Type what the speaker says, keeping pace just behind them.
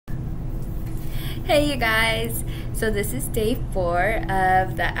Hey you guys, so this is day 4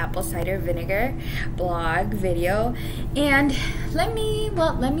 of the apple cider vinegar blog video, and let me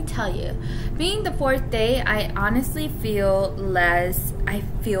tell you, being the 4th day, I honestly feel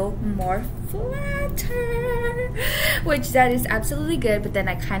more flatter, which that is absolutely good, but then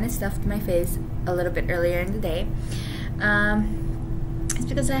I kind of stuffed my face a little bit earlier in the day. It's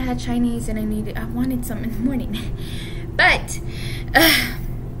because I had Chinese and I wanted some in the morning, but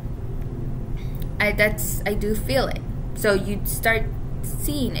I do feel it. So you start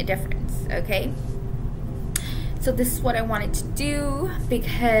seeing a difference, okay? So this is what I wanted to do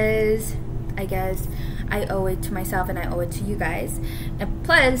because I guess I owe it to myself and I owe it to you guys. And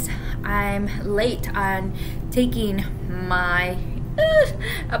plus, I'm late on taking my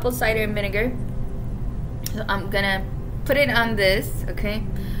apple cider vinegar. So I'm gonna put it on this, okay?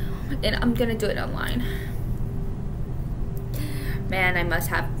 And I'm gonna do it online. Man, I must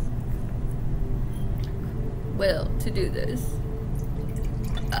have will to do this.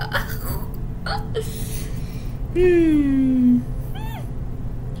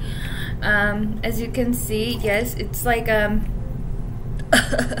 As you can see, yes, it's like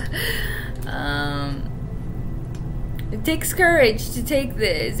it takes courage to take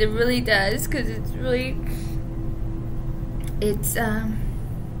this. It really does, because it's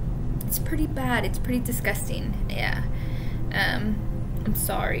pretty bad. It's pretty disgusting. Yeah. I'm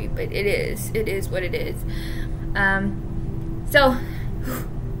sorry, but it is what it is. So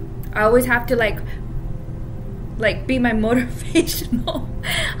I always have to like be my motivational.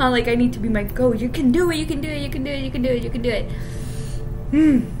 Like I need to be my go. You can do it. You can do it. You can do it. You can do it. You can do it.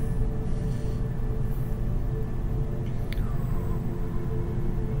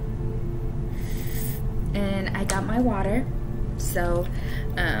 And I got my water. So,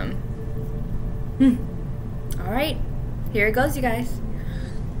 all right. Here it goes, you guys.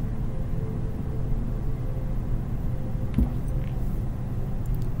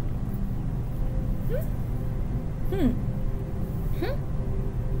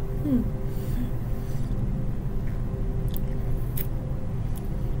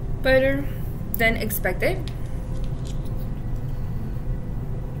 Better than expected.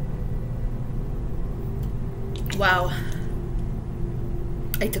 Wow.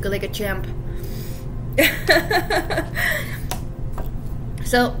 I took it like a champ.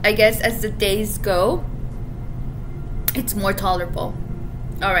 So I guess as the days go, it's more tolerable.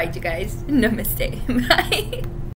 Alright, you guys. Namaste. Bye.